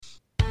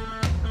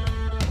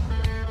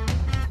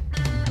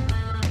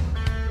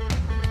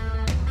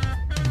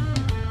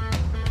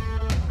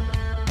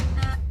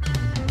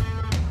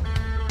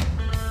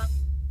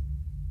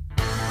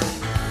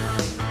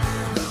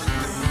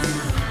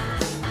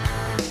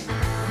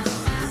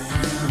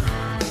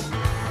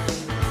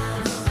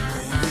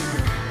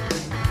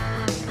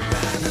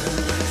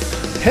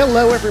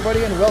Hello,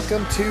 everybody, and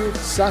welcome to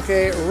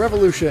Sake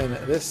Revolution.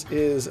 This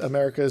is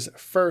America's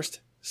first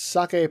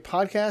sake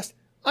podcast.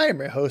 I am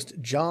your host,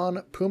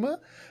 John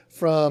Puma,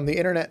 from the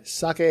internet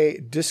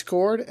Sake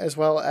Discord, as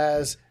well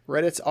as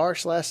Reddit's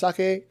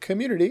r/sake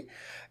community,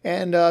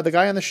 and the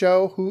guy on the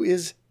show who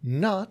is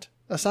not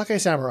a sake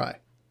samurai.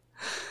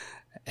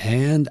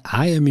 And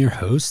I am your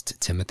host,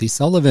 Timothy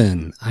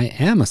Sullivan. I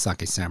am a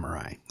sake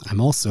samurai.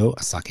 I'm also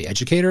a sake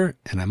educator,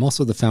 and I'm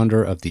also the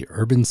founder of the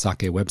Urban Sake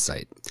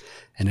website.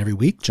 And every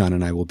week, John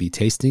and I will be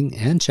tasting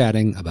and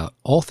chatting about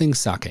all things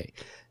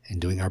sake and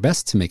doing our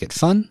best to make it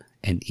fun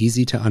and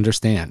easy to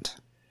understand.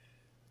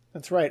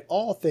 That's right,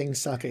 all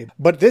things sake.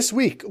 But this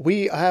week,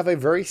 we have a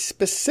very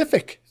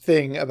specific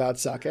thing about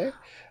sake.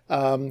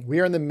 We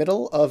are in the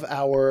middle of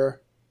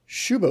our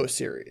Shubo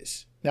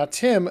series. Now,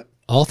 Tim...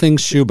 All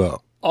things Shubo.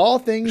 All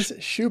things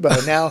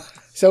Shubo. Now,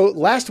 so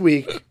last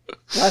week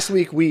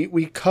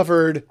we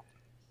covered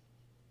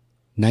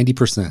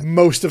 90%.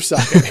 Most of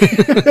sake.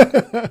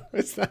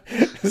 Is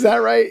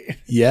that right?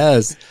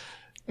 Yes.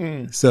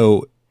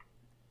 So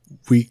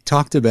we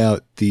talked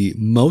about the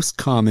most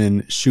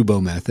common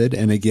Shubo method.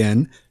 And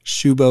again,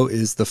 Shubo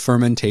is the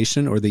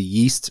fermentation or the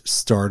yeast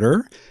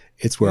starter.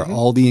 It's where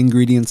all the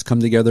ingredients come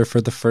together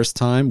for the first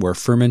time, where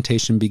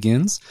fermentation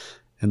begins.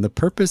 And the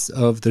purpose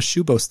of the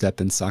Shubo step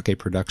in sake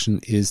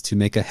production is to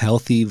make a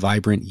healthy,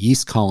 vibrant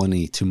yeast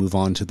colony to move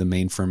on to the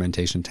main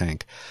fermentation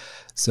tank.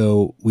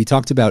 So we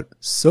talked about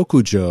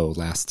Sokujo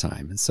last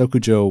time. And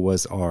Sokujo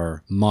was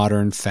our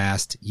modern,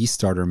 fast yeast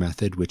starter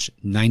method, which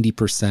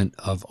 90%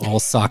 of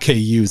all sake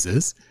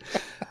uses.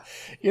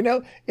 You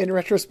know, in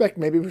retrospect,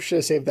 maybe we should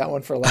have saved that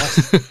one for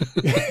last.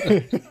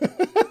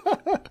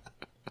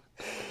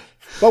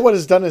 But what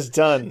is done is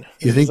done.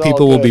 You think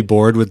people will be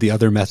bored with the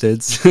other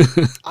methods?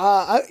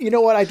 You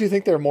know what? I do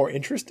think they're more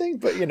interesting,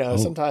 but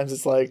sometimes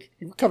it's like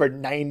you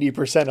covered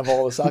 90% of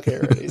all the sake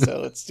already.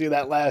 So let's do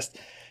that last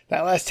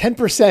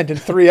 10% in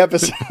 3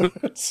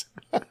 episodes.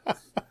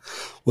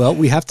 Well,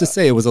 we have to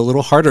say it was a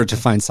little harder to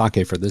find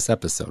sake for this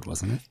episode,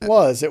 wasn't it?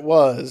 It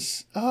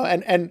was.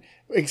 And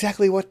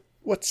exactly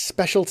what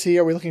specialty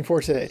are we looking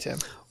for today, Tim?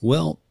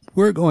 Well,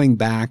 we're going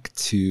back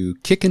to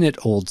kicking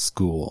it old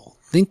school.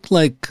 Think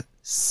like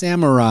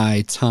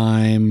samurai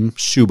time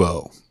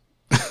Shubo.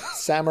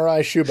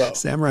 Samurai Shubo.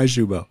 Samurai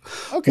Shubo.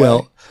 Okay.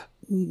 Well,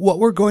 what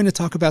we're going to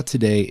talk about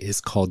today is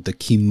called the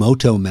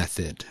Kimoto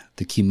method,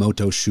 the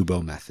Kimoto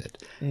Shubo method.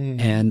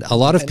 And a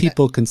lot of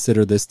people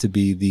consider this to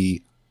be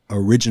the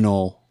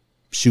original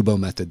Shubo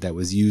method that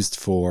was used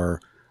for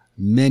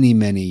many,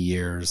 many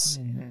years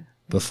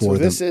before.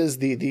 So this is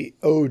the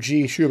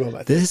OG Shubo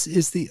method. This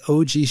is the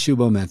OG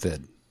Shubo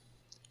method.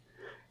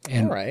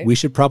 And right. We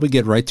should probably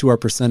get right to our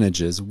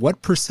percentages.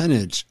 What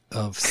percentage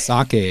of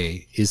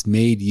sake is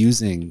made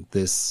using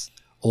this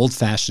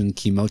old-fashioned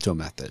Kimoto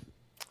method?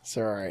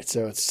 So, all right.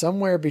 So it's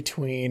somewhere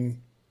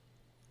between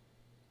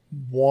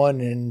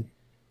 1 and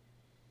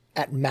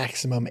at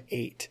maximum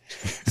 8.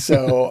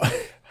 So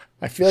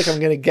I feel like I'm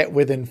going to get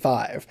within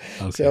 5.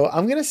 Okay. So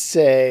I'm going to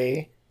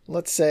say,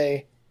 let's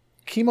say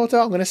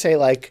Kimoto, I'm going to say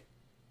like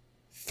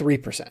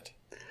 3%.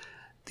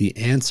 The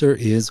answer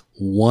is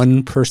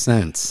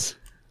 1%.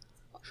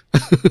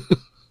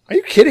 Are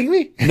you kidding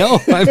me? No.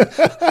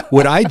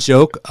 Would I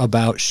joke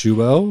about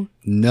Shubo?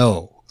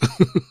 No.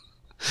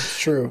 It's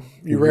true.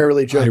 You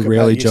rarely joke about I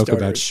rarely joke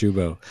about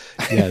Shubo.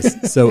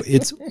 Yes. So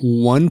it's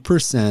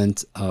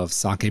 1% of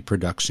sake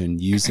production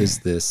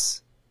uses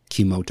this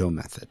Kimoto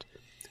method.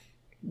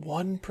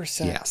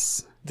 1%?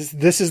 Yes.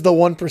 This is the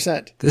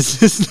 1%.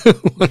 This is the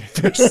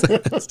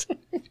 1%.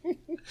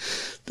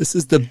 This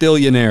is the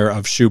billionaire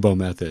of Shubo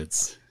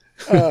methods.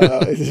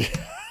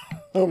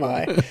 Oh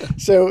my.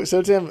 So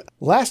Tim,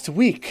 last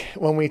week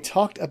when we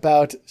talked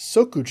about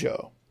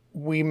Sokujo,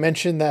 we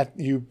mentioned that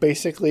you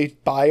basically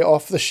buy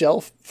off the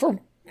shelf for,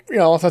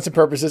 all intents and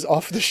purposes,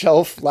 off the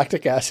shelf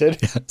lactic acid.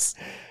 Yes.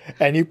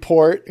 And you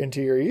pour it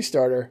into your yeast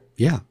starter.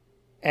 Yeah.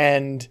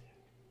 And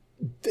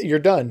you're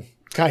done,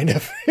 kind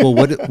of. Well,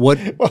 what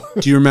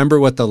do you remember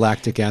what the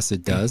lactic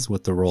acid does?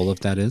 What the role of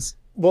that is?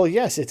 Well,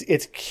 yes,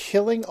 it's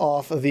killing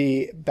off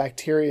the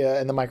bacteria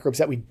and the microbes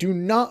that we do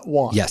not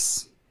want.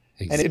 Yes.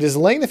 Exactly. And it is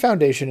laying the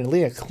foundation and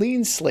laying a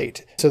clean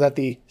slate so that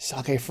the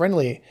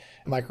sake-friendly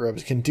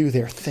microbes can do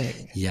their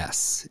thing.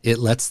 Yes. It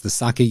lets the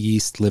sake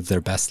yeast live their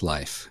best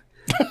life.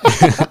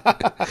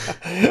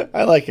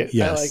 I like it.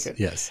 Yes. I like it.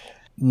 Yes.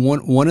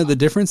 One of the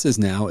differences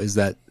now is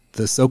that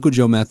the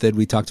Sokujo method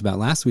we talked about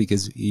last week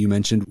is you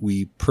mentioned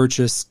we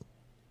purchase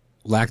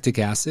lactic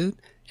acid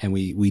and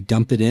we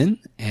dump it in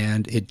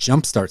and it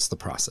jumpstarts the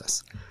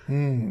process.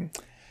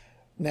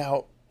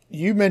 Now,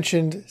 you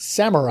mentioned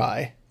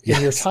samurai in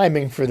your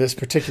timing for this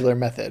particular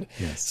method.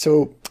 Yes.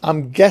 So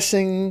I'm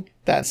guessing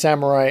that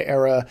samurai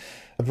era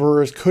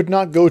brewers could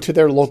not go to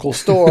their local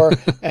store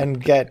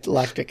and get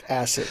lactic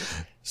acid.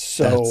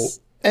 And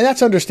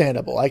that's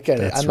understandable. I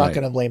get it. I'm not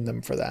going to blame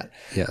them for that.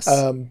 Yes.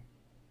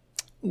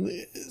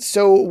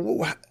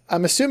 So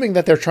I'm assuming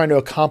that they're trying to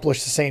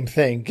accomplish the same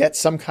thing, get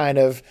some kind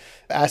of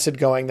acid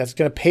going that's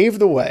going to pave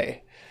the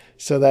way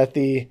so that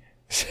the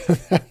so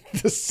that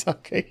the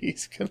sake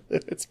yeast can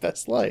live its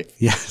best life.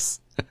 Yes.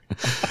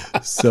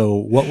 So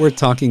what we're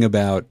talking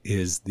about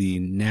is the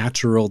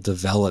natural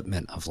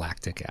development of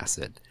lactic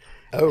acid.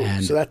 Oh,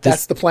 and so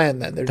that's the plan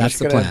then. They're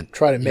just going to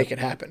try to make it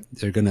happen.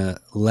 They're going to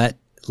let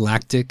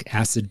lactic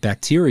acid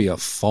bacteria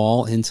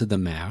fall into the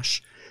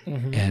mash.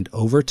 Mm-hmm. And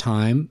over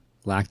time,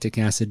 lactic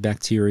acid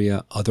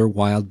bacteria, other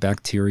wild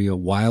bacteria,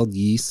 wild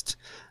yeast,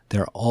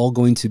 they're all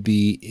going to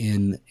be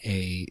in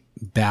a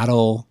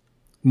battle.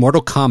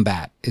 Mortal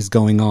Kombat is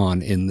going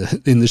on in the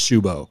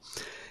Shubo.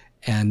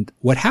 And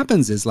what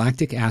happens is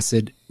lactic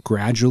acid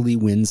gradually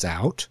wins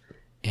out,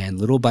 and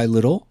little by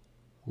little,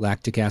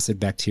 lactic acid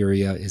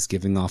bacteria is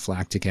giving off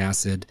lactic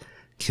acid,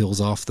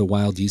 kills off the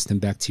wild yeast and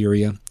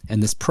bacteria.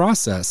 And this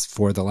process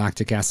for the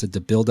lactic acid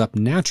to build up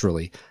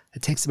naturally,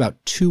 it takes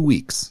about 2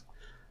 weeks.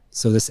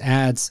 So this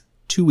adds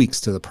 2 weeks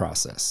to the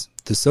process.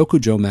 The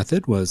Sokujo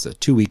method was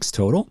 2 weeks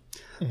total.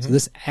 Mm-hmm. So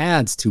this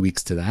adds 2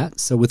 weeks to that.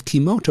 So with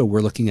Kimoto,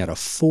 we're looking at a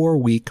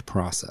 4-week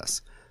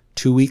process.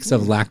 2 weeks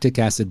of lactic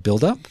acid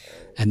buildup,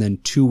 and then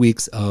 2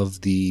 weeks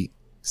of the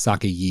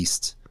sake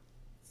yeast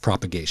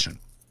propagation.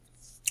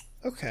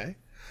 Okay.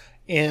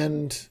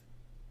 And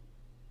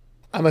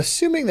I'm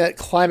assuming that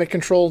climate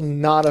control,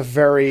 not a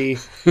very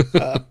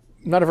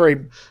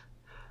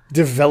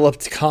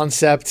developed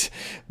concept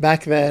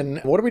back then.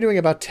 What are we doing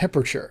about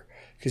temperature?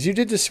 Because you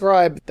did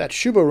describe that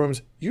Shubo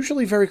room's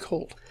usually very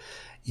cold.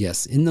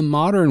 Yes, in the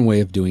modern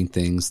way of doing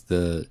things,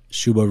 the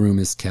Shubo room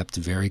is kept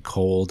very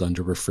cold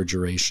under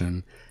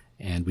refrigeration.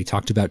 And we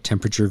talked about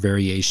temperature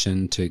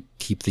variation to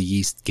keep the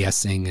yeast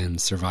guessing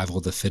and survival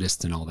of the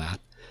fittest and all that.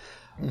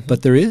 Mm-hmm.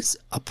 But there is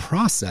a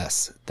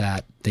process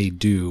that they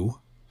do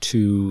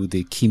to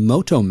the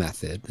Kimoto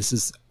method. This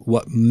is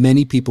what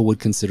many people would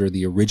consider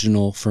the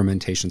original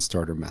fermentation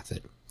starter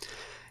method.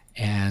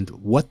 And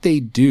what they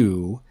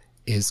do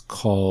is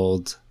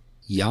called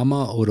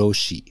Yama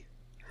Oroshi.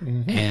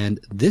 Mm-hmm. And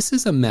this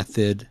is a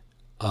method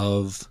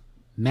of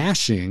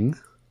mashing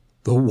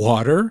the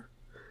water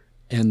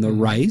and the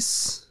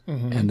rice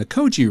and the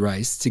koji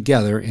rice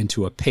together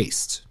into a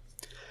paste.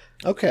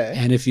 Okay.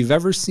 And if you've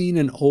ever seen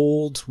an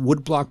old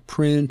woodblock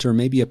print or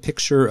maybe a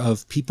picture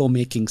of people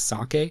making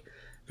sake,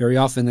 very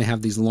often they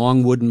have these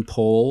long wooden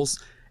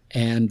poles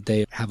and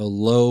they have a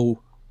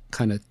low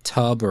kind of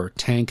tub or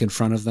tank in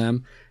front of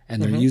them.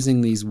 And they're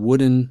using these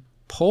wooden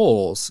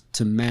poles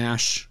to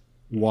mash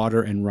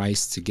water and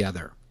rice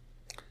together.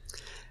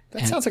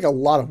 That sounds like a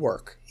lot of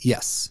work.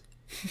 Yes.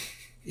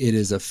 It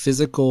is a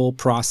physical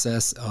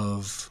process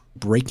of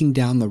breaking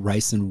down the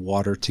rice and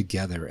water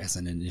together as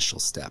an initial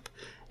step.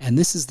 And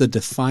this is the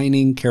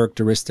defining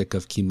characteristic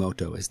of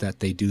Kimoto, is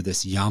that they do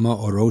this Yama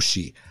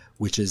Oroshi,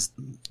 which is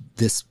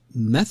this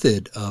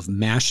method of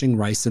mashing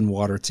rice and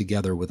water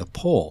together with a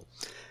pole.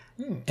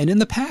 And in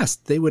the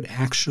past, they would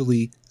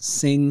actually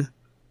sing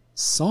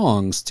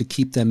songs to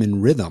keep them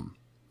in rhythm.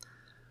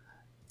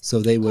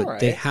 So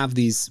they have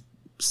these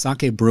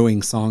sake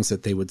brewing songs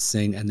that they would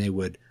sing, and they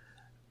would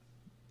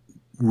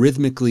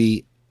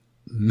rhythmically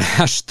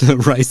mash the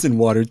rice and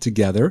water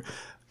together,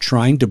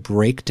 trying to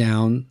break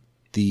down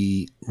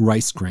the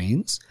rice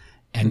grains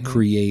and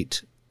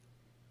create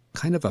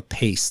kind of a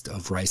paste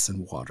of rice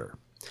and water.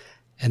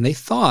 And they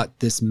thought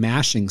this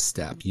mashing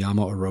step,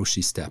 Yama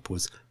Oroshi step,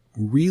 was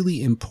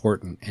really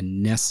important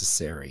and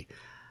necessary.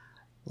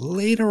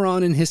 Later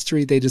on in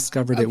history, they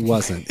discovered it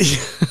wasn't.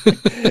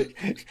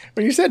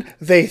 When you said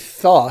they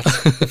thought,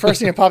 the first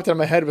thing that popped into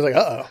my head was like,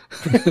 uh-oh.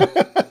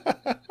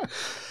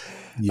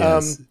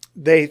 Yes.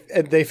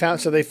 They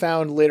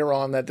found later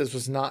on that this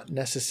was not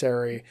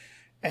necessary,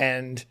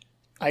 and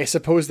I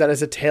suppose that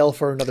is a tale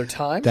for another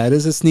time. That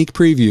is a sneak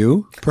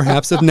preview,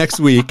 perhaps of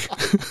next week.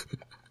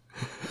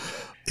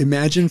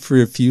 Imagine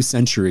for a few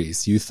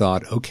centuries you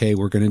thought, okay,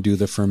 we're going to do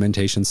the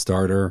fermentation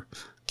starter,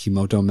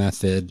 Kimoto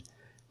method.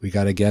 We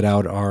got to get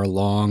out our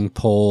long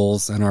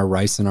poles and our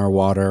rice and our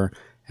water,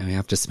 and we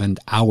have to spend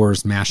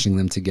hours mashing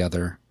them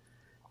together.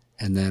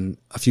 And then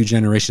a few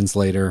generations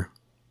later,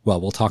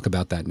 well, we'll talk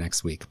about that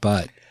next week.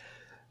 But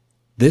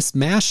this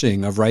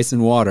mashing of rice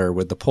and water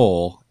with the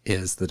pole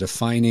is the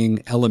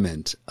defining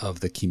element of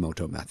the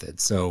Kimoto method.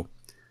 So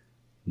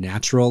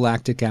natural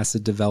lactic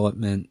acid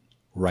development,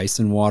 rice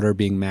and water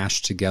being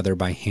mashed together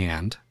by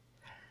hand,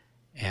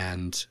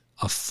 and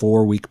a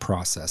 4-week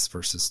process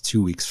versus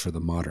 2 weeks for the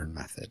modern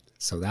method.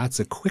 So that's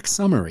a quick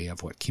summary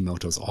of what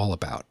Kimoto's all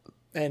about.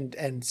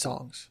 And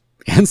songs.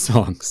 And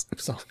songs.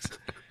 Songs.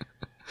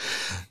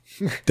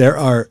 There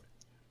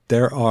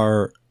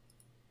are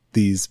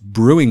these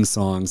brewing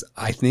songs.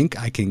 I think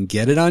I can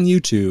get it on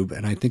YouTube,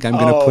 and I think I'm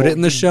going to put it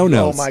in the show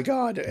notes. Oh my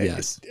God.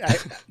 Yes.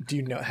 Do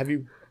you know, have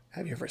you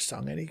ever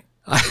sung any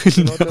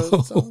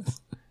No. songs?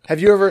 Have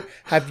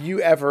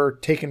you ever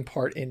taken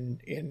part in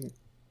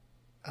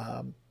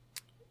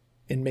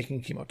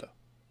making Kimoto?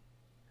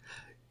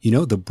 You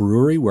know, the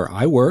brewery where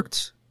I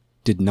worked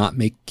did not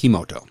make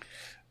Kimoto.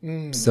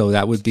 So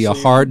that would be a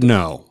hard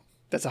no.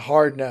 That's a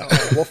hard no.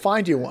 We'll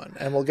find you one,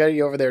 and we'll get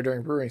you over there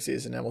during brewing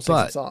season, and we'll sing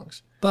some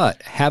songs.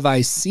 But have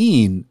I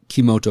seen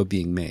Kimoto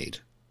being made?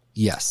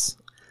 Yes.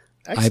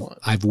 Excellent.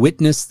 I've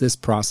witnessed this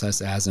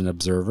process as an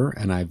observer,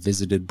 and I've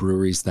visited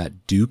breweries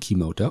that do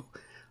Kimoto,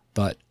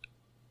 but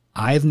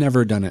I've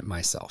never done it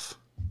myself.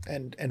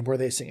 And were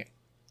they singing?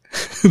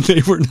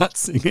 They were not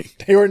singing.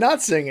 They were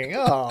not singing.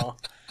 Oh.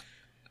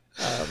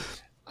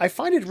 I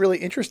find it really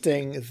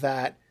interesting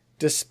that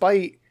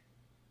despite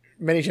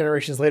many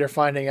generations later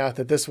finding out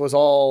that this was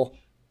all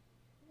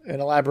an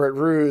elaborate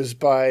ruse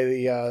by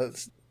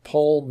the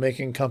pole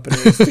making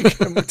companies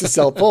to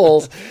sell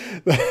poles,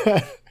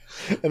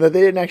 and that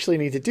they didn't actually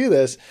need to do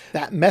this,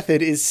 that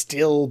method is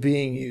still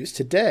being used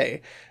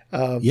today.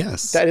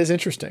 Yes. That is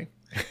interesting.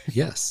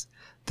 Yes.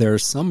 There are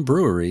some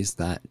breweries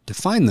that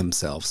define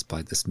themselves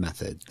by this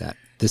method, that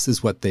this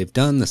is what they've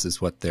done, this is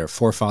what their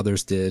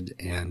forefathers did,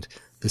 and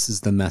this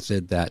is the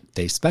method that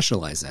they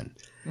specialize in.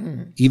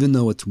 Even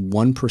though it's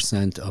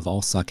 1% of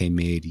all sake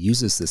made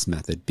uses this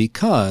method,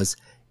 because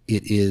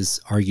it is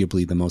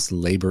arguably the most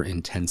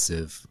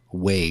labor-intensive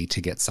way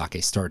to get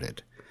sake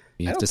started.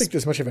 I don't think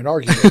there's much of an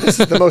argument. This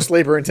is the most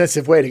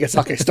labor-intensive way to get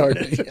sake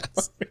started.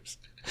 Yes.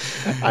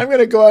 I'm going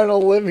to go out on a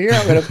limb here.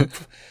 I'm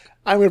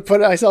going to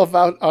put myself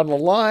out on the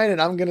line,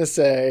 and I'm going to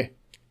say,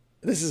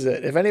 this is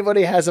it. If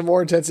anybody has a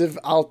more intensive,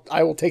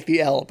 I will take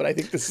the L, but I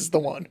think this is the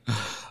one.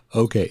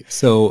 Okay,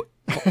 so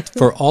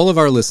for all of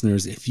our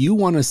listeners, if you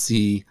want to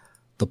see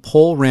the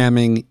pole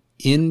ramming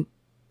in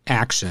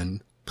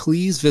action,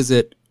 please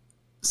visit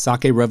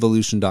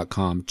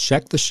sakerevolution.com.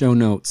 Check the show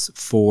notes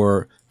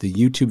for the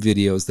YouTube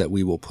videos that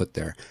we will put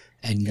there,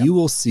 and you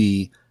will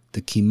see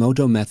the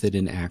Kimoto method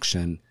in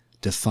action,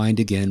 defined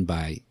again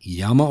by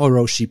Yama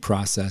Oroshi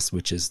process,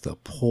 which is the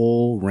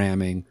pole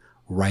ramming,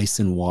 rice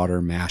and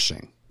water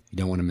mashing. You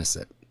don't want to miss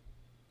it.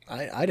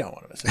 I don't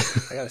want to miss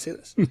it. I got to see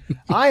this.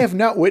 I have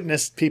not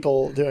witnessed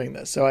people doing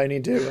this, so I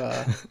need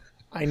to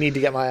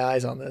get my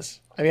eyes on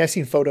this. I mean, I've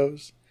seen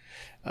photos,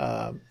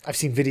 I've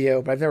seen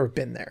video, but I've never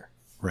been there.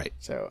 Right.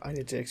 So I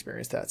need to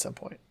experience that at some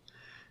point.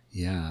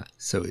 Yeah.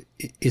 So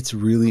it's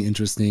really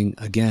interesting.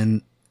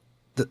 Again,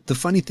 the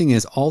funny thing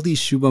is, all these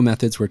Shubo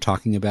methods we're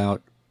talking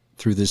about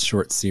through this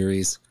short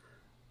series,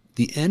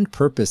 the end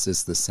purpose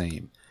is the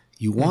same.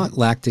 You want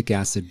lactic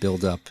acid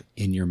buildup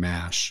in your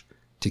mash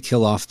to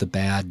kill off the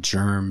bad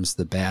germs,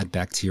 the bad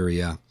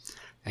bacteria,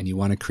 and you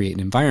want to create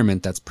an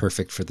environment that's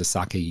perfect for the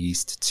sake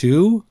yeast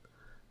to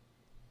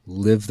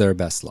live their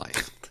best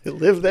life.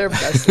 Live their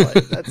best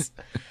life. That's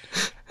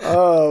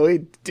we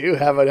do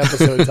have an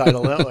episode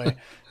title, don't we?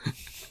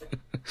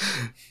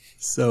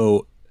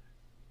 So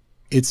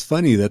it's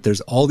funny that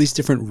there's all these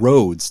different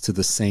roads to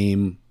the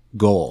same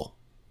goal.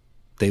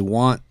 They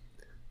want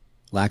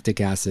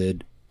lactic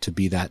acid to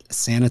be that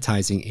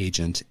sanitizing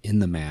agent in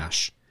the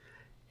mash.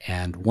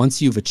 And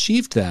once you've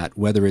achieved that,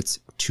 whether it's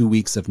 2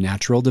 weeks of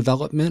natural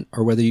development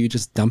or whether you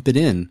just dump it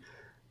in,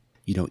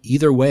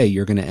 either way,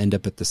 you're going to end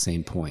up at the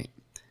same point.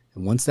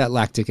 And once that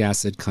lactic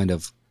acid kind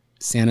of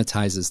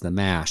sanitizes the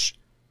mash,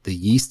 the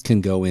yeast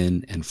can go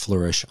in and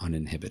flourish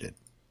uninhibited.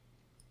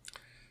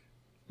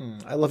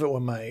 I love it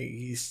when my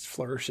yeast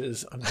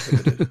flourishes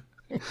uninhibited.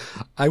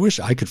 I wish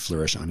I could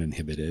flourish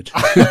uninhibited.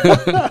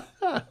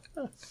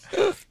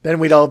 Then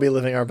we'd all be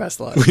living our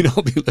best lives. We'd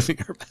all be living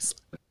our best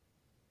lives.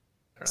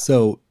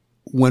 So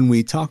when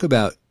we talk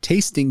about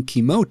tasting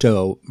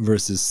Kimoto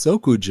versus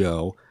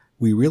Sokujo,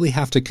 we really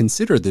have to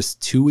consider this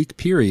 2-week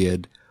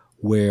period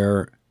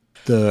where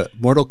the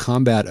mortal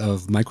combat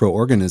of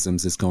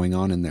microorganisms is going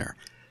on in there.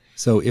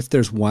 So if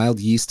there's wild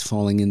yeast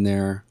falling in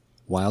there,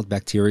 wild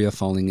bacteria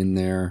falling in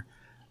there,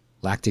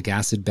 lactic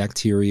acid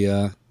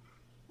bacteria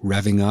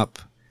revving up,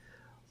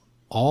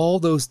 all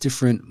those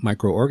different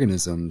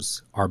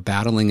microorganisms are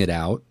battling it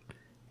out,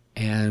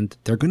 and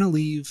they're going to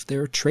leave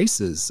their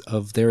traces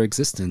of their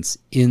existence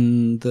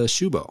in the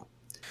Shubo.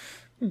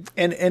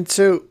 And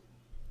so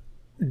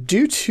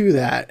due to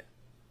that,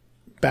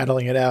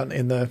 battling it out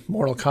in the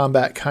Mortal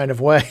Kombat kind of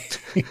way,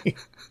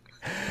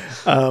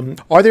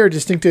 are there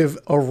distinctive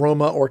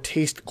aroma or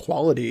taste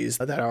qualities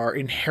that are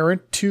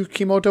inherent to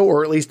Kimoto,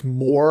 or at least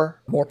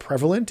more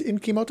prevalent in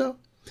Kimoto?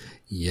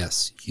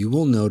 Yes, you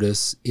will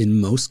notice in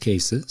most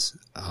cases,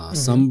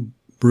 some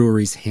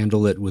breweries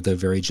handle it with a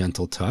very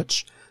gentle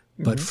touch.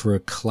 But for a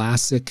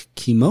classic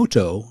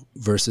Kimoto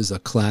versus a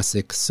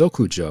classic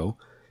Sokujo,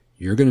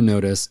 you're going to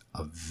notice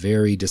a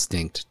very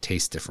distinct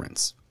taste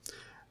difference.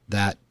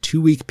 That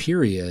 2-week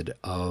period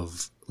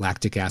of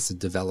lactic acid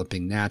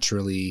developing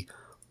naturally,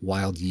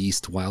 wild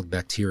yeast, wild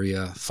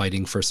bacteria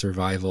fighting for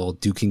survival,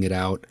 duking it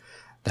out,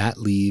 that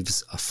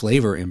leaves a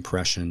flavor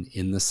impression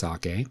in the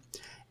sake.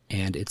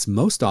 And it's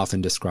most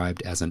often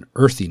described as an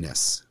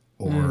earthiness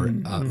or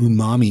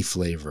umami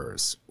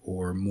flavors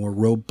or more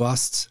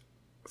robust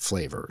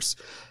flavors.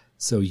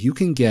 So you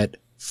can get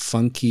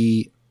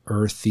funky,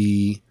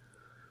 earthy,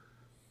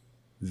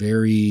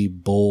 very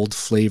bold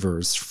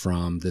flavors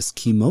from this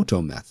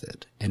Kimoto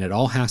method. And it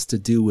all has to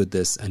do with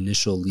this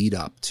initial lead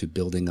up to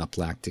building up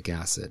lactic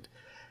acid.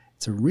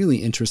 It's a really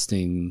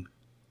interesting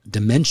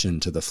dimension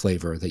to the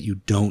flavor that you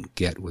don't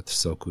get with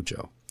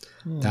Sokujo.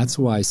 That's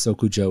why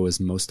Sokujo is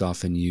most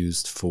often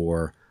used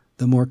for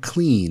the more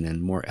clean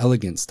and more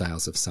elegant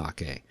styles of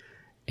sake.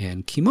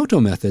 And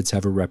Kimoto methods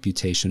have a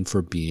reputation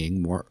for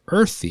being more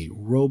earthy,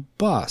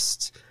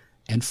 robust,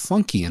 and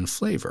funky in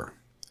flavor.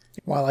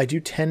 While I do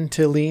tend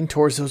to lean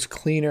towards those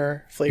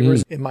cleaner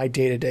flavors in my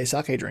day-to-day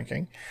sake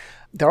drinking,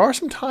 there are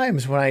some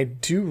times when I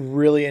do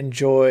really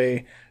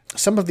enjoy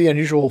some of the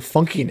unusual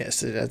funkiness,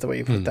 that's the way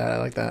you put that, I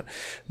like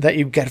that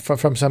you get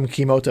from some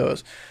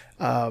Kimotos.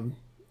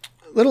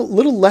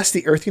 Little less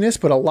the earthiness,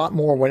 but a lot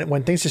more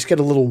when things just get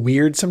a little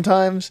weird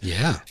sometimes.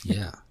 Yeah.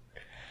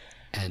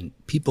 And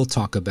people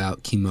talk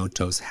about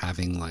Kimotos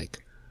having like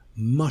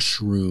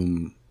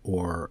mushroom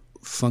or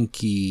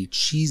funky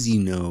cheesy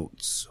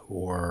notes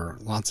or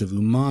lots of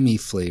umami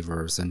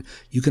flavors. And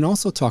you can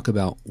also talk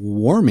about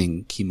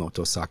warming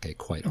Kimoto sake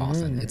quite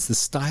often. It's the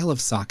style of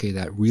sake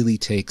that really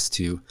takes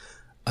to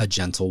a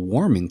gentle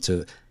warming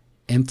to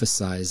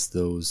emphasize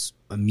those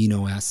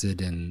amino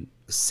acid and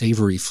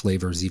savory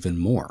flavors even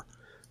more.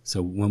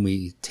 So when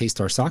we taste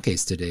our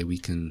sakes today, we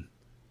can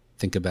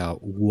think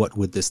about what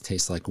would this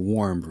taste like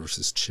warm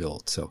versus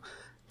chilled. So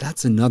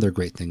that's another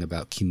great thing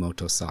about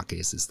Kimoto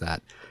sakes is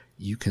that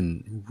you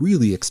can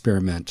really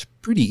experiment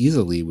pretty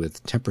easily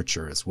with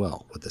temperature as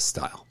well with this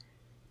style.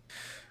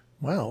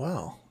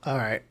 Wow. All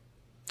right.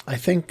 I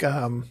think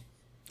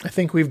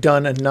we've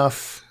done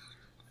enough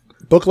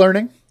book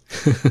learning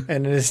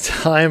and it is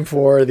time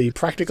for the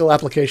practical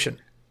application.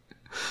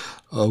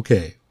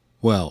 Okay.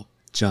 Well,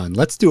 John,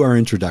 let's do our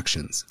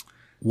introductions.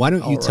 Why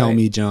don't you tell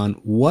me, John,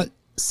 what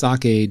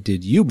sake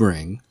did you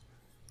bring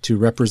to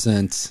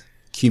represent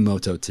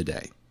Kimoto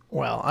today?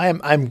 Well,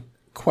 I'm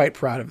quite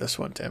proud of this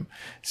one, Tim.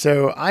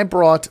 So I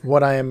brought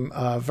what I am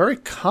very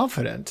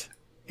confident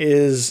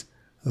is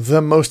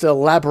the most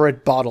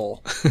elaborate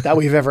bottle that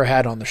we've ever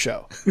had on the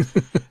show.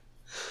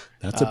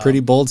 That's a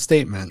pretty bold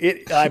statement.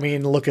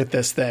 Look at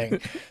this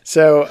thing.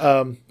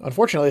 So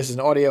unfortunately, this is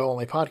an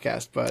audio-only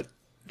podcast, but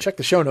check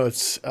the show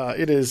notes.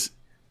 It is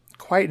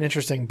quite an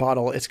interesting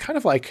bottle. It's kind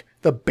of like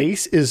the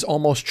base is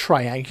almost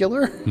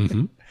triangular.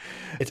 Mm-hmm.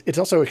 It's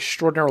also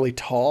extraordinarily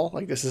tall.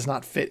 Like this does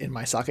not fit in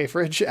my sake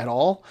fridge at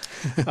all.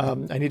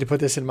 I need to put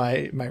this in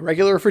my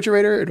regular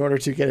refrigerator in order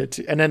to get it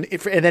to, and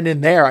then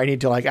in there I need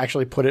to like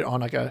actually put it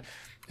on like an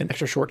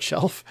extra short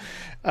shelf.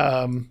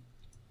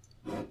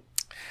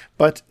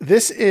 But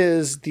this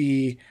is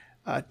the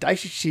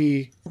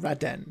Daishichi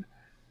Raden,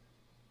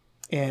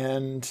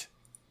 and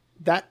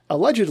that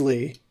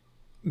allegedly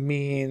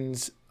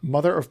means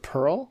mother of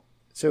pearl.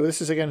 So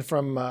this is again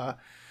from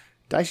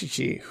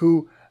Daishichi,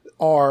 who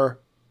are,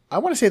 I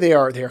want to say they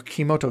are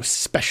Kimoto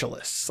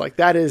specialists. Like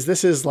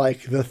this is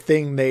like the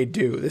thing they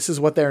do. This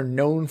is what they're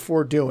known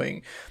for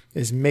doing,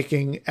 is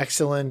making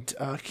excellent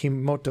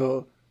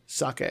Kimoto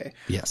sake.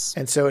 Yes.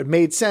 And so it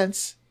made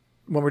sense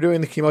when we're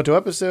doing the Kimoto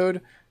episode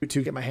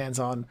to get my hands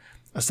on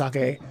a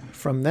sake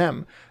from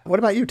them. What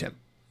about you, Tim?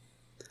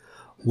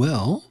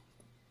 Well,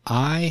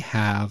 I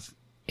have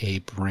a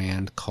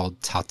brand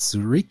called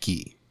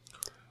Tatsuriki.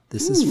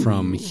 This is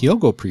from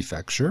Hyogo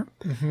Prefecture,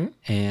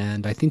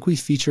 and I think we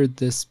featured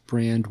this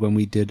brand when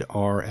we did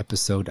our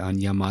episode on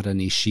Yamada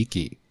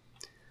Nishiki.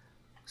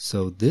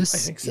 So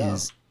this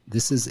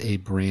is a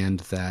brand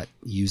that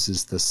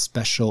uses the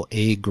special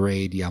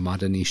A-grade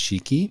Yamada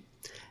Nishiki,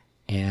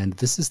 and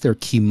this is their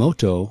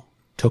Kimoto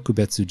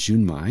Tokubetsu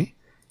Junmai,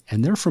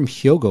 and they're from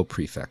Hyogo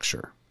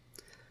Prefecture.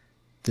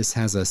 This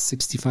has a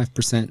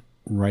 65%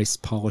 rice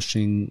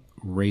polishing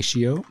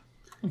ratio.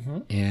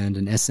 And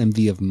an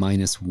SMV of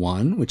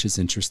 -1, which is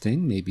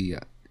interesting. Maybe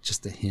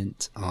just a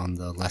hint on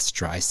the less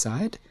dry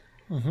side.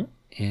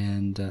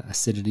 And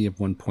acidity of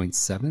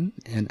 1.7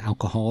 and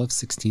alcohol of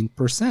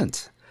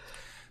 16%.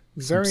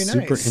 Very nice.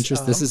 Super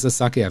interesting. This is a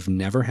sake I've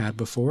never had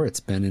before. It's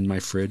been in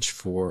my fridge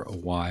for a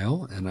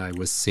while, and I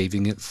was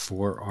saving it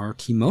for our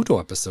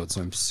Kimoto episode.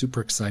 So I'm super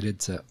excited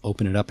to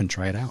open it up and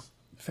try it out.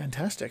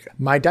 Fantastic.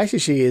 My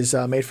daishishi is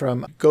made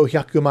from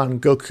Gohyakuman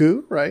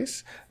Goku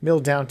rice,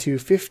 milled down to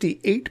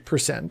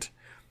 58%.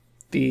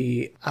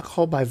 The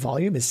alcohol by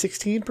volume is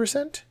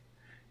 16%,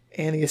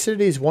 and the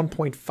acidity is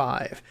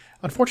 1.5.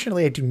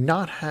 Unfortunately, I do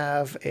not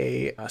have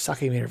a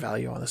sake meter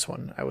value on this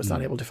one. I was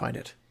not able to find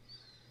it.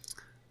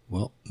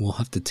 Well, we'll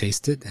have to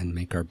taste it and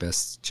make our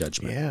best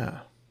judgment.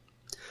 Yeah.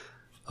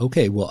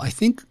 Okay, well, I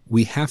think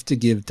we have to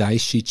give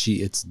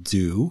Daishichi its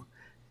due.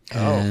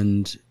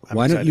 And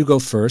why don't you go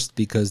first?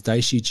 Because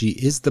Daishichi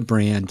is the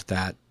brand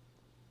that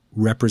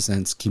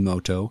represents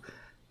Kimoto.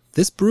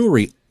 This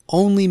brewery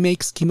only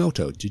makes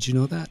Kimoto. Did you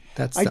know that?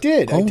 That's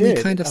the only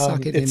kind of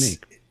sake they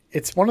make.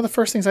 It's one of the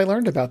first things I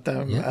learned about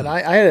them. Yeah. And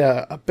I had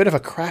a bit of a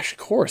crash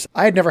course.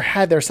 I had never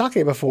had their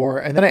sake before.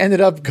 And then I ended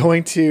up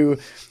going to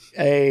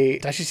a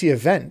Daishichi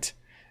event.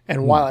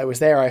 And while I was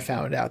there, I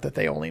found out that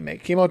they only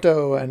make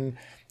Kimoto and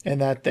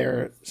that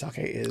their sake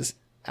is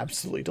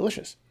absolutely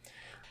delicious.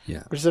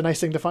 Yeah. Which is a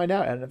nice thing to find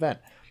out at an event.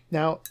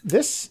 Now,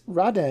 this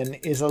Raden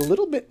is a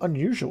little bit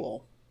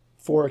unusual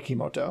for a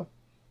Kimoto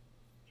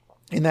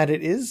in that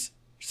it is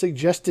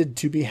suggested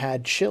to be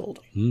had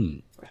chilled.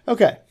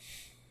 Okay.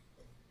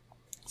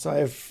 So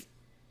I've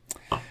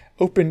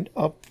opened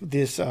up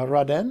this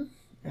Raden,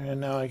 and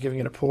now I'm giving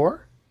it a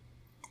pour.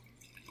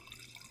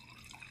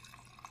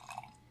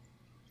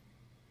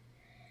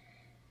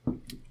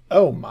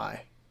 Oh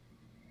my.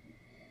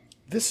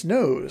 This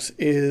nose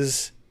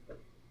is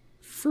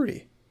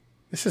fruity.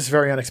 This is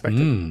very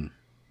unexpected.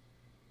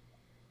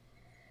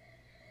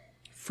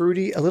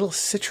 Fruity, a little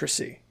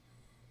citrusy.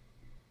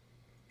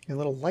 A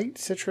little light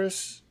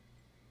citrus.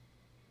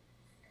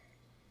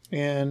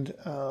 And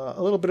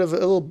a little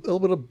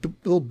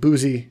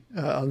boozy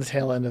on the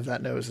tail end of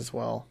that nose as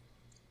well.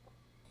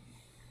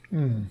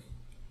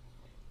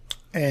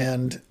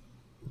 And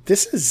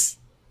this is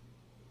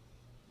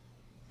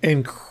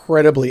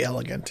incredibly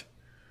elegant.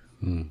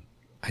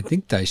 I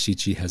think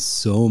Daishichi has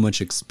so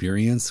much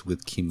experience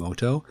with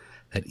Kimoto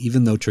that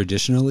even though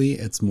traditionally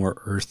it's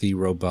more earthy,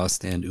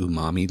 robust, and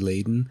umami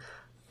laden,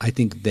 I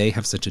think they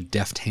have such a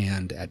deft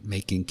hand at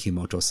making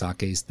Kimoto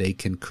sakes, they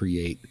can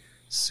create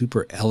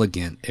super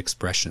elegant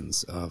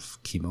expressions of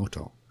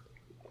Kimoto.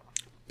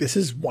 This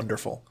is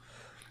wonderful.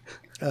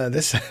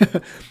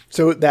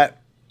 So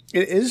that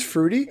it is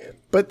fruity,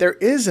 but there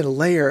is a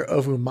layer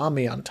of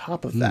umami on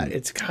top of that.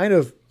 It's kind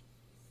of,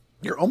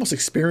 you're almost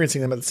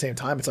experiencing them at the same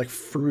time. It's like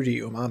fruity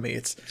umami.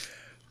 It's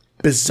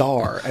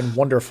bizarre and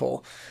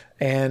wonderful.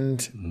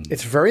 And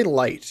it's very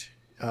light,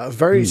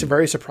 very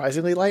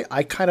surprisingly light.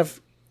 I kind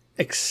of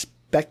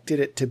expected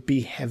it to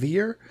be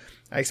heavier.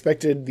 I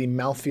expected the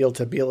mouthfeel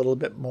to be a little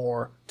bit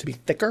more, to be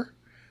thicker.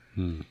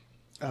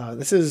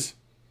 This is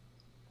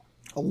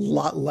a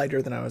lot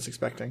lighter than I was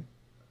expecting.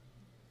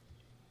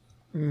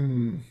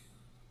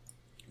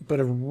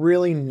 But a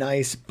really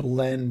nice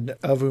blend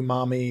of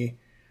umami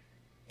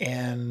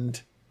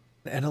and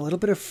a little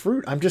bit of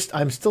fruit.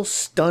 I'm still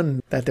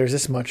stunned that there's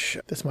this much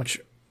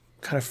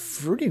kind of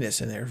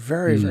fruitiness in there.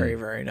 Very, very,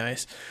 very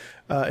nice.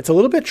 It's a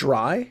little bit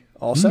dry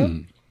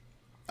also.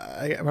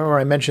 I remember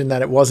I mentioned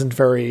that it wasn't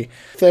very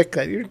thick.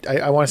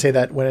 I want to say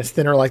that when it's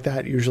thinner like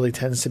that, it usually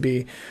tends to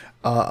be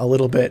a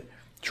little bit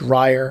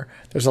drier.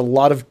 There's a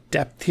lot of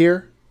depth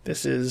here.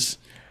 It is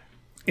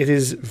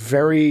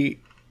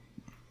very,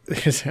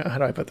 how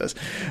do I put this?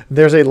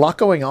 There's a lot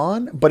going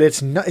on, but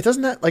it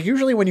doesn't have, like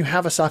usually when you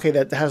have a sake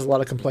that has a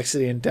lot of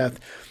complexity and depth,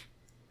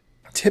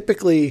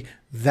 typically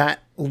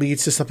that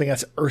leads to something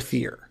that's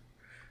earthier.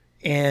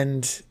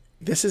 And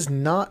this is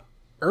not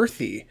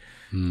earthy.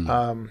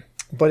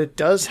 But it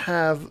does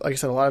have, like I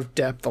said, a lot of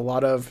depth, a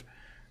lot of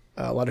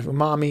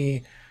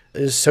umami.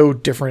 It is so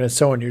different and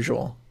so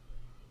unusual.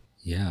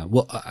 Yeah,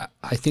 well,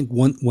 I think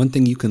one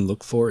thing you can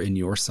look for in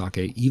your sake,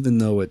 even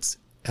though it's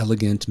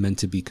elegant, meant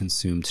to be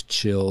consumed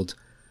chilled,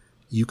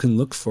 you can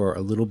look for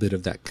a little bit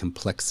of that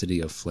complexity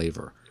of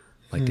flavor.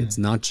 Like it's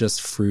not just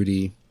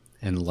fruity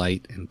and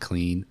light and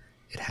clean.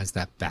 It has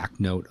that back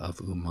note of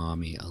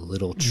umami, a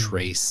little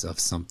trace of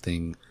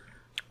something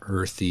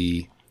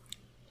earthy,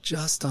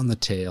 just on the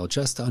tail,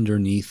 just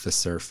underneath the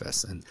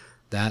surface. And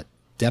that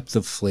depth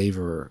of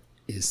flavor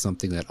is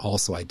something that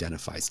also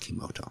identifies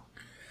Kimoto.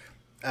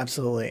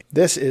 Absolutely.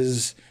 This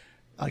is,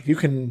 like, you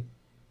can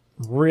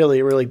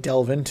really, really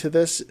delve into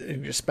this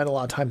and just spend a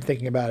lot of time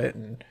thinking about it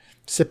and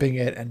sipping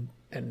it and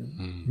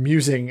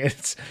musing.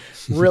 It's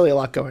really a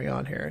lot going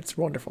on here. It's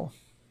wonderful.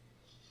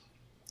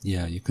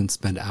 Yeah, you can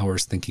spend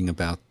hours thinking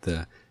about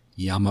the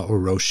Yama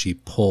Oroshi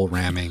pole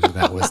ramming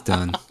that was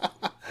done.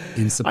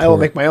 In support. I will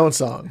make my own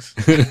songs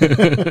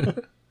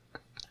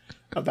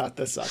about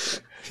this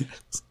sake.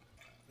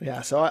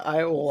 Yeah, so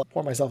I will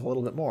pour myself a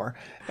little bit more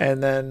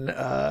and then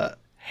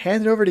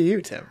hand it over to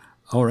you, Tim.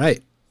 All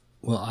right.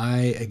 Well,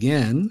 I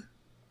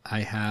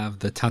have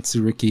the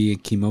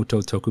Tatsuriki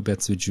Kimoto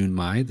Tokubetsu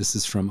Junmai. This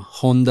is from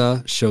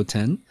Honda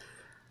Shoten.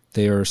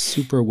 They are a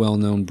super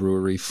well-known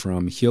brewery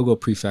from Hyogo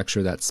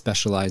Prefecture that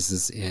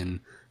specializes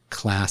in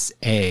Class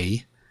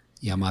A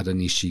Yamada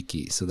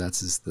Nishiki. So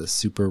that's the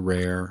super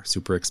rare,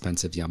 super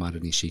expensive Yamada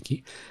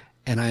Nishiki.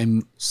 And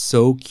I'm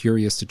so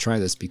curious to try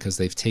this because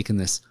they've taken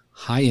this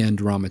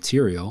high-end raw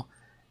material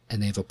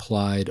and they've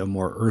applied a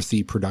more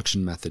earthy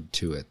production method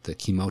to it, the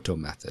Kimoto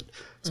method.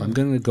 So I'm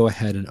going to go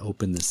ahead and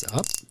open this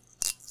up.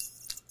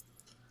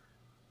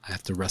 I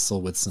have to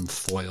wrestle with some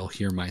foil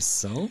here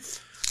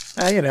myself.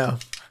 You know,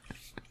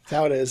 that's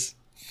how it is.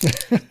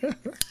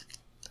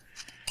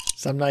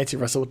 Some nights you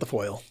wrestle with the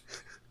foil.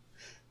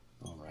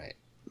 All right.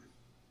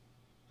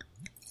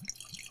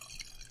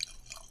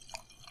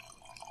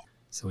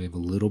 So we have a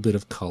little bit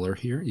of color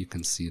here. You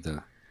can see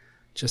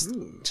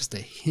just a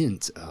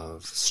hint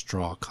of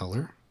straw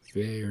color.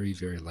 Very,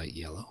 very light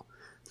yellow.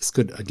 This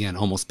could, again,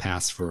 almost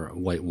pass for a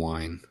white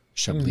wine,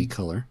 Chablis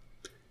color.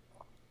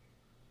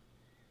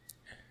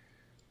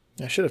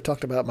 I should have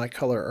talked about my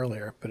color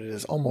earlier, but it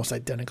is almost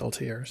identical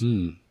to yours.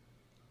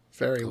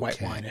 Very white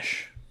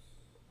wineish.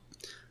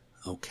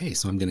 Okay,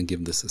 so I'm going to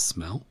give this a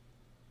smell.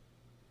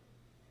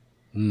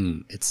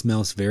 It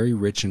smells very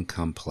rich and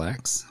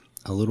complex.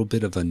 A little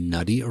bit of a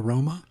nutty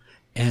aroma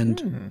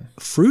and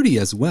fruity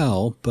as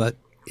well, but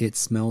it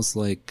smells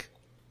like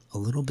a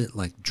little bit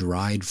like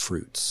dried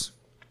fruits.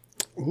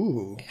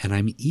 Ooh. And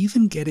I'm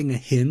even getting a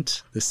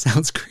hint. This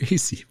sounds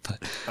crazy,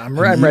 but I'm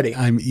ready.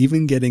 I'm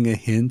even getting a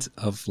hint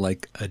of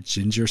like a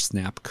ginger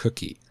snap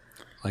cookie.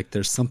 Like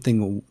there's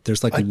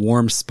like a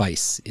warm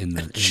spice in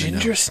the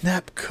ginger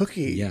snap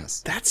cookie.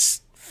 Yes.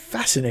 That's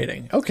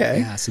Fascinating. Okay.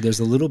 Yeah, so there's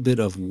a little bit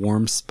of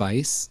warm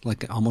spice,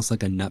 like almost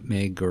like a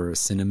nutmeg or a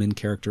cinnamon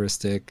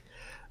characteristic,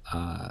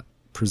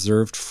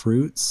 preserved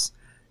fruits,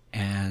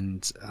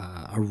 and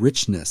a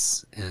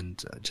richness,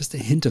 and just a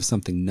hint of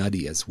something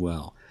nutty as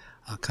well.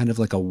 Kind of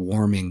like a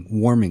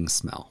warming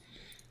smell.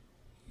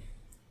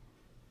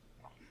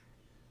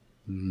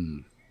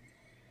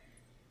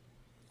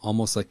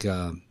 Almost like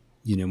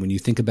when you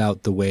think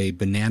about the way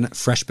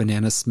fresh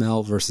banana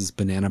smell versus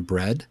banana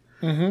bread.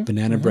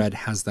 Banana bread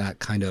has that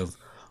kind of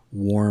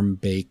warm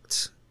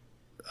baked,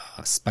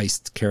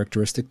 spiced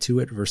characteristic to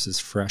it versus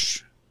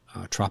fresh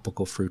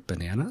tropical fruit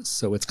bananas.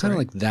 So it's kind of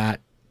like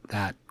that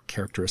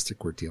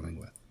characteristic we're dealing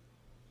with.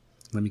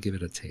 Let me give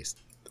it a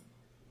taste.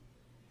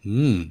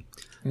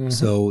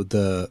 So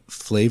the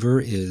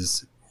flavor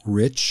is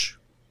rich,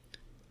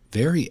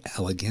 very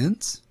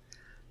elegant,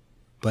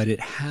 but it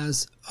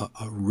has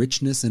a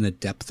richness and a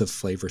depth of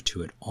flavor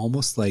to it.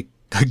 Almost like,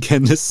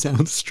 again, this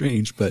sounds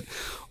strange, but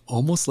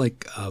almost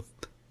like a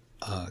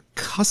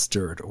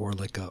custard or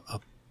like a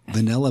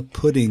vanilla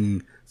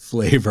pudding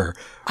flavor.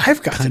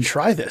 I've got to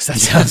try this. That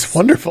sounds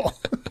wonderful.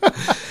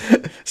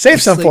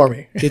 Save some for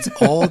me. It's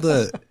all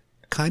the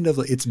kind of,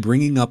 it's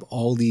bringing up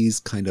all these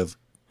kind of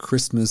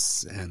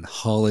Christmas and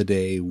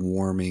holiday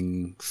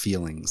warming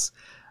feelings.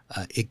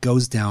 It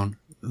goes down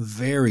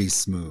very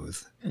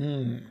smooth,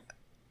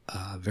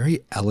 very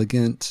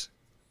elegant,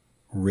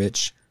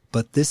 rich,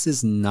 but this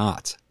is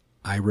not,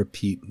 I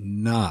repeat,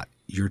 not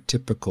your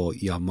typical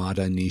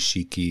Yamada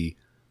Nishiki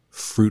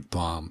fruit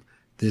bomb.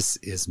 This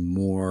is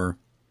more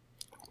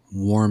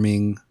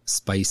warming,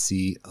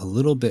 spicy, a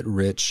little bit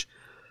rich,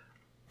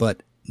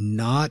 but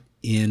not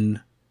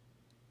in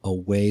a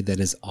way that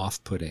is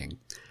off-putting.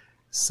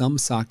 Some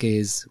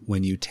sakes,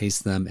 when you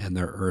taste them and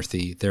they're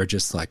earthy, they're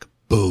just like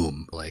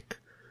boom, like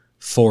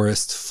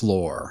forest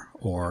floor,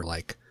 or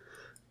like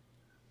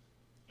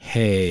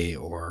hay,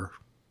 or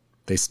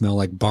they smell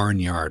like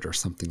barnyard or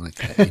something like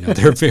that.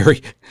 They're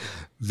very,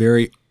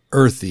 very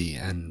earthy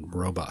and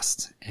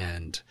robust.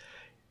 And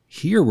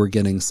here we're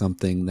getting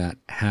something that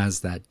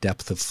has that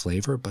depth of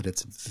flavor, but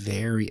it's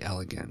very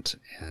elegant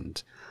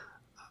and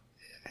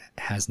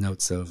has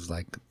notes of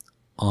like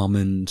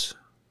almond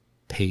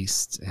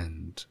paste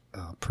and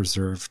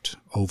preserved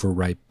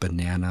overripe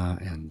banana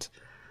and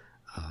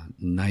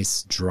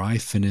nice dry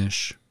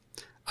finish.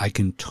 I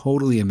can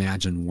totally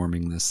imagine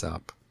warming this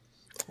up.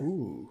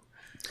 Ooh.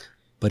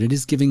 But it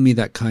is giving me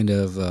that kind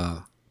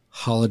of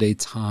holiday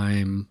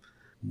time,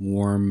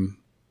 warm,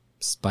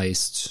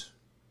 spiced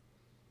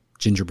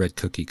gingerbread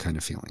cookie kind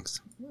of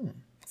feelings.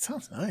 It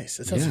sounds nice.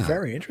 It sounds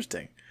very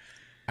interesting.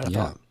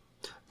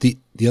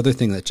 The other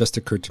thing that just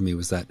occurred to me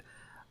was that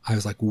I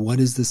was like,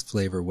 what is this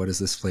flavor? What is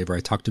this flavor?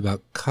 I talked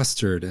about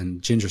custard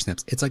and ginger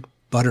snaps. It's like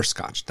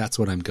butterscotch. That's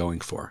what I'm going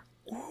for.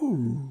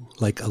 Ooh.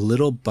 Like a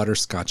little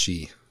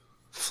butterscotchy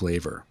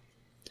flavor.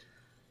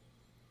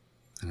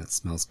 And it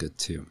smells good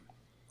too.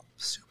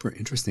 Super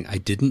interesting. I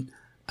didn't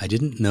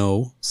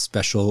know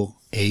special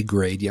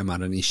A-grade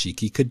Yamada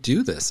Nishiki could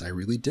do this. I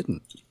really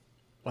didn't.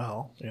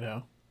 Well,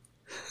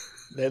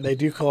 they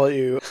do call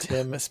you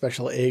Tim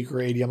Special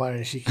A-grade Yamada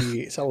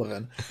Nishiki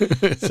Sullivan.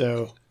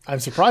 So I'm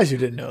surprised you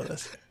didn't know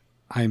this.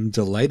 I'm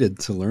delighted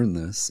to learn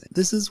this.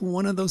 This is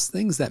one of those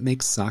things that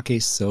makes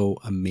sake so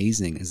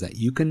amazing, is that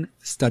you can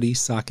study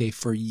sake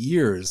for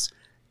years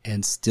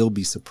and still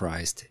be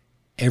surprised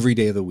every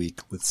day of the week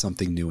with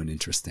something new and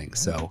interesting.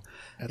 So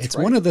it's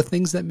one of the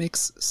things that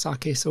makes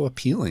sake so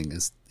appealing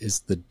is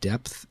the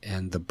depth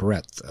and the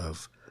breadth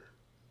of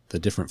the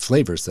different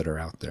flavors that are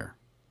out there.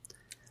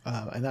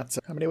 And that's,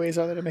 how many ways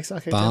are there to make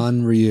sake?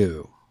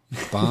 Banryu.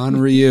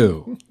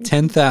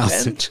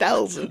 10,000.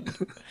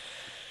 10,000.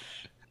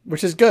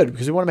 Which is good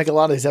because we want to make a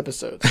lot of these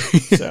episodes.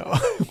 So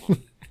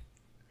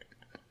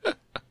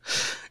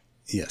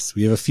yes,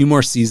 we have a few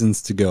more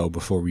seasons to go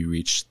before we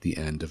reach the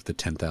end of the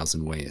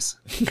 10,000 ways.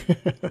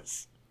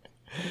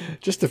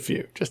 Just a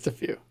few.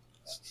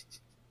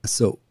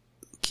 So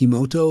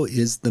Kimoto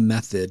is the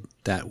method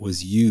that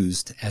was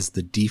used as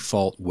the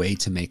default way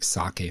to make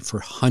sake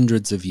for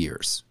hundreds of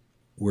years.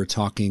 We're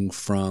talking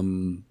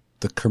from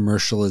the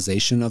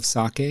commercialization of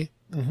sake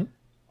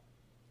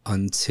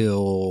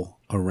until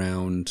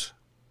around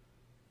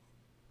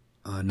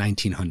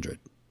 1900.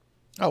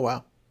 Oh,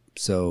 wow.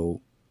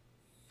 So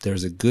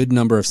there's a good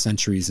number of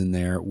centuries in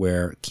there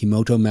where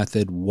Kimoto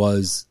method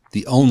was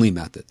the only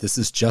method. This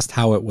is just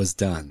how it was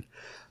done.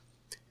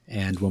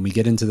 And when we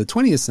get into the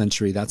 20th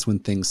century, that's when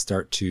things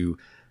start to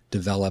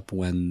develop,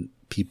 when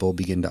people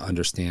begin to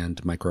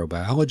understand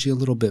microbiology a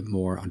little bit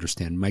more,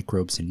 understand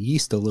microbes and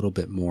yeast a little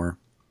bit more.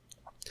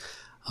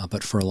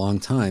 But for a long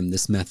time,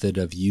 this method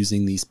of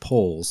using these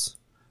poles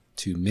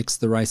to mix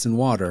the rice and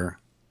water,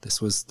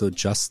 this was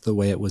just the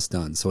way it was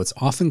done. So it's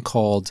often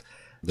called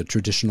the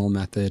traditional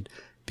method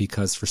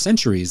because for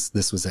centuries,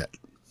 this was it.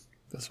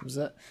 This was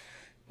it.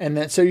 And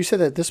then, so you said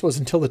that this was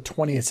until the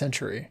 20th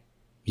century.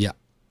 Yeah.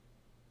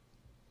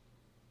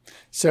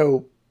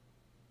 So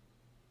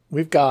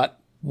we've got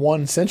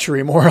 1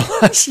 century more or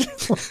less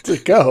to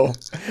go.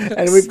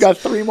 And we've got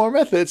 3 more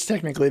methods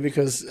technically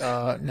because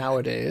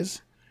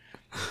nowadays,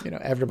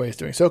 everybody's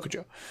doing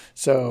Sokujo.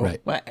 So,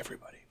 Right. Well,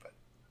 everybody, but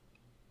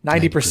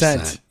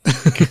 90%.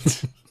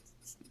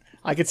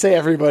 I could say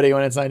everybody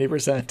when it's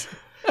 90%.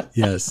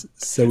 Yes.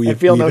 So I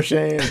feel no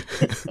shame.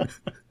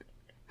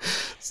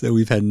 So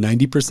we've had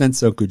 90%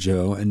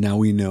 Sokujo, and now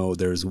we know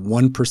there's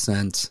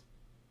 1%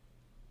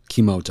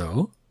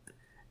 Kimoto,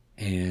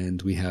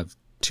 and we have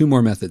 2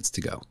 more methods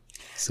to go.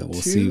 So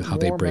we'll see how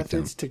they break down. 2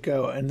 more methods to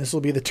go, and this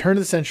will be the turn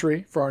of the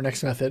century for our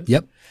next method.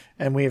 Yep.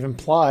 And we have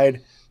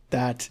implied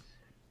that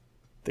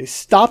they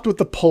stopped with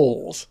the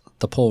poles.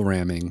 The pole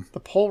ramming. The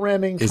pole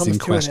ramming is comes in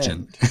to question.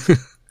 An end.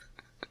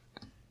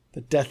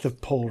 The death of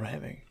pole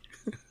ramming.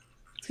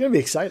 It's going to be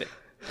exciting.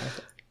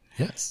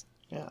 Yes.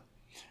 Yeah.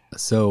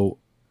 So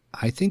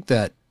I think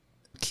that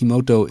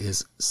Kimoto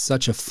is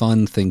such a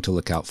fun thing to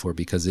look out for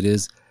because it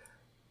is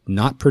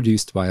not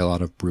produced by a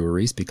lot of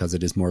breweries because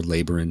it is more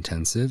labor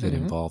intensive. It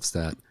involves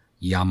that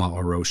Yama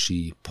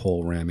Oroshi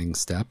pole ramming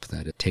step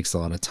that it takes a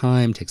lot of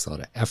time, takes a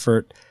lot of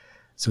effort.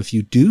 So if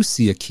you do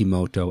see a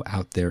Kimoto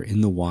out there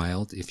in the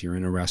wild, if you're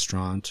in a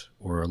restaurant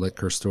or a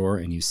liquor store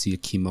and you see a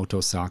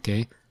Kimoto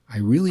sake, I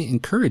really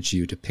encourage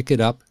you to pick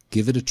it up,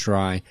 give it a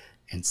try,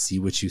 and see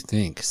what you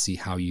think. See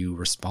how you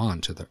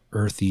respond to the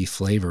earthy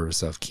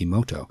flavors of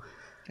Kimoto.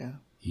 Yeah.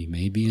 You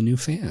may be a new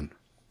fan.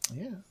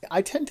 Yeah.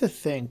 I tend to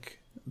think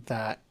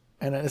that,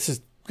 and this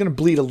is going to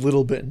bleed a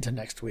little bit into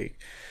next week,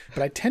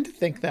 but I tend to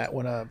think that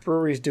when a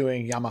brewery is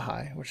doing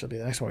Yamahai, which will be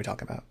the next one we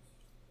talk about,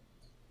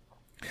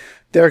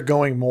 they're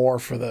going more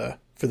for the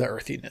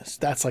earthiness.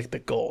 That's like the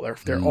goal.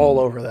 They're all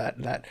over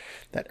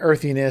that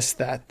earthiness,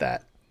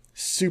 that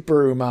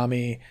super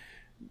umami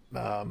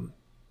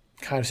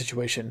kind of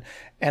situation.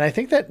 And I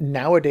think that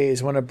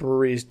nowadays when a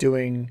brewery is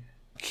doing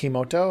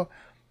Kimoto,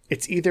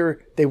 it's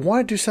either they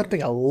want to do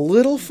something a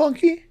little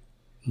funky,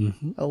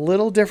 a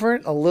little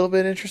different, a little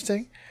bit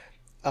interesting,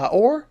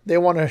 or they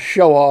want to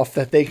show off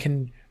that they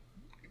can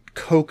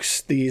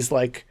coax these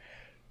like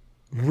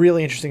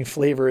really interesting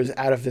flavors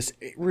out of this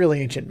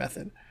really ancient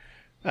method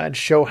and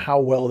show how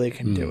well they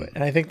can do it.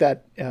 And I think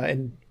that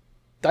in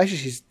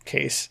Daishishi's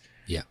case,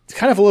 it's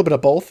kind of a little bit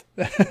of both.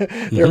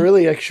 They're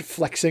really like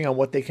flexing on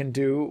what they can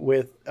do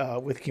with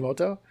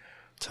Kimoto.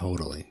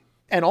 Totally.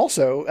 And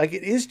also, like,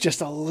 it is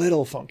just a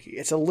little funky.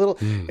 It's a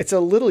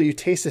little, you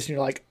taste this and you're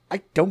like,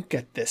 I don't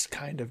get this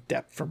kind of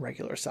depth from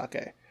regular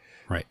sake.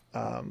 Right.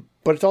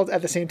 But it's all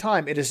at the same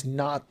time, it is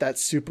not that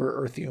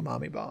super earthy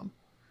umami bomb.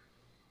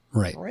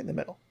 Right. Right in the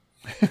middle.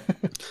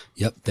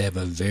 Yep. They have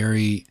a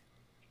very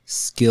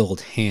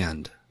skilled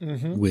hand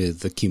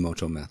with the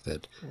Kimoto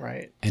method.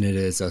 Right. And it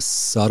is a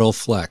subtle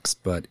flex,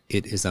 but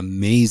it is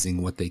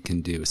amazing what they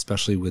can do,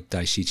 especially with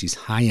Daishichi's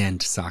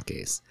high-end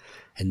sakes.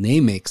 And they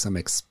make some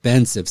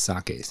expensive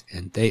sakes,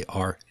 and they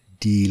are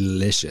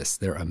delicious.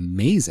 They're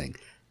amazing.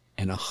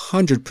 And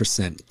 100%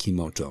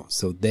 Kimoto.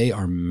 So they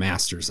are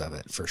masters of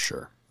it for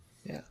sure.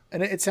 Yeah.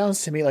 And it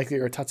sounds to me like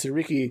your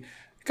Tatsuriki,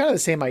 kind of the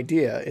same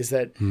idea, is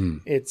that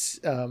it's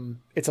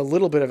a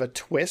little bit of a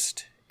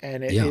twist,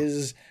 and it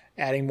is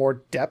adding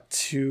more depth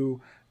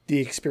to the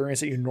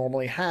experience that you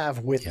normally have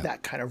with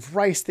that kind of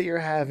rice that you're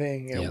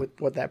having, with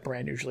what that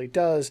brand usually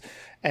does.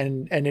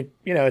 And it,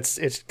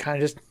 it's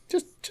kind of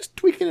just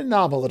tweaking a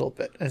knob a little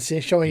bit and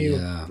showing you,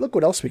 look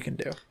what else we can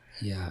do.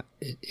 Yeah.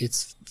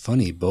 It's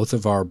funny. Both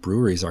of our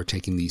breweries are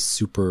taking these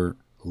super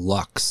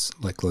luxe,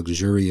 like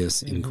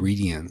luxurious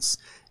ingredients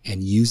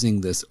and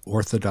using this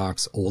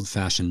orthodox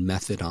old-fashioned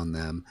method on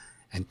them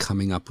and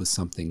coming up with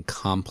something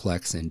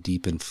complex and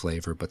deep in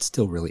flavor, but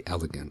still really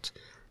elegant.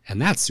 And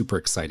that's super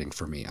exciting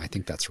for me. I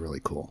think that's really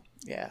cool.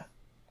 Yeah.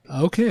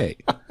 Okay.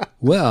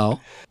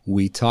 Well,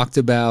 we talked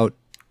about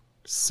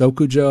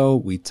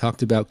Sokujo, we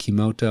talked about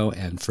Kimoto,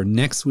 and for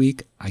next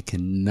week, I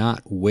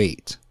cannot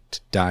wait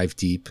to dive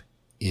deep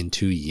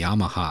into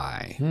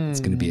Yamahai. It's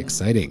going to be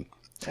exciting.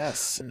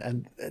 Yes,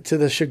 and to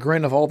the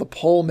chagrin of all the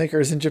pole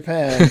makers in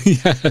Japan,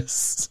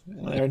 yes,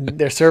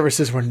 their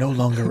services were no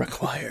longer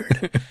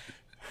required.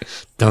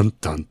 Dun,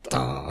 dun,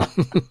 dun.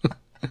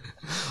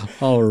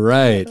 All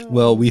right.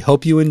 Well, we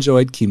hope you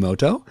enjoyed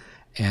Kimoto.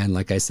 And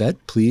like I said,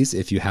 please,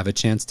 if you have a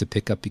chance to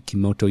pick up a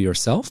Kimoto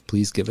yourself,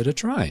 please give it a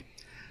try.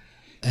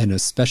 And a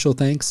special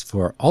thanks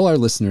for all our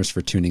listeners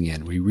for tuning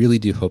in. We really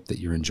do hope that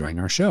you're enjoying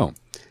our show.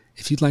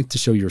 If you'd like to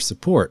show your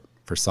support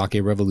for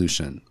Sake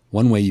Revolution,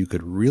 one way you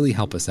could really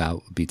help us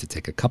out would be to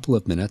take a couple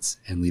of minutes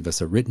and leave us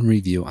a written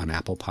review on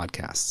Apple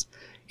Podcasts.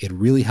 It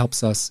really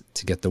helps us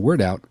to get the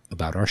word out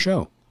about our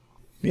show.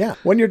 Yeah.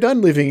 When you're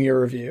done leaving your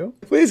review,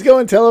 please go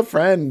and tell a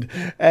friend,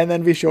 and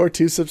then be sure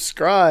to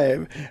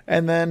subscribe,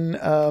 and then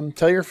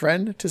tell your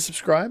friend to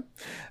subscribe,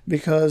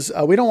 because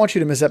we don't want you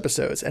to miss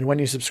episodes. And when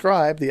you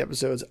subscribe, the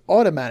episodes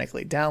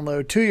automatically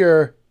download to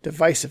your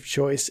device of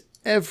choice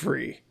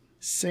every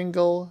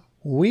single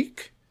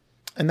week.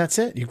 And that's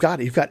it. You've got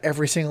it. You've got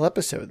every single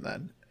episode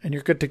then, and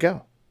you're good to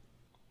go.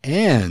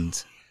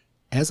 And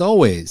as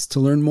always, to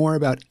learn more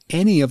about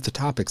any of the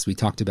topics we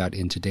talked about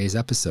in today's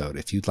episode,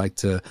 if you'd like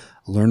to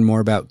learn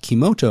more about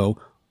Kimoto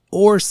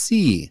or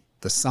see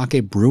the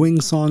sake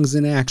brewing songs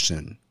in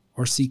action,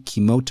 or see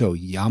Kimoto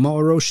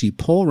Yamaoroshi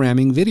pole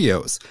ramming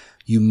videos,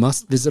 you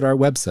must visit our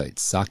website,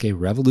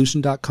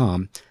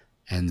 sakerevolution.com,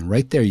 and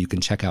right there you can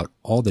check out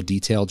all the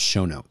detailed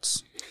show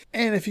notes.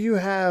 And if you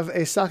have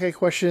a sake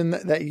question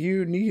that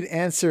you need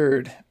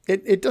answered,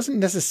 it doesn't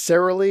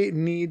necessarily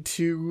need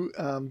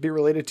to be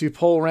related to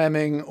pole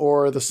ramming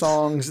or the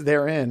songs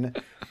therein,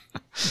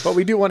 but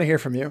we do want to hear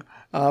from you.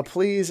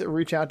 Please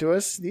reach out to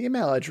us. The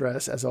email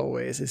address, as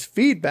always, is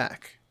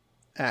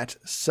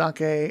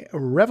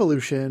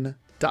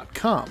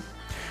feedback@sakerevolution.com.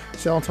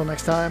 So until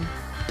next time,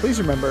 please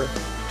remember to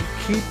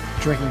keep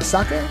drinking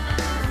sake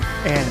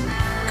and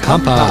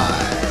Kanpai!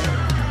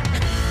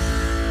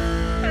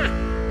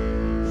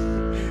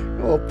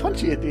 A little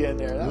punchy at the end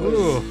there.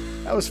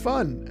 That was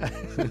fun.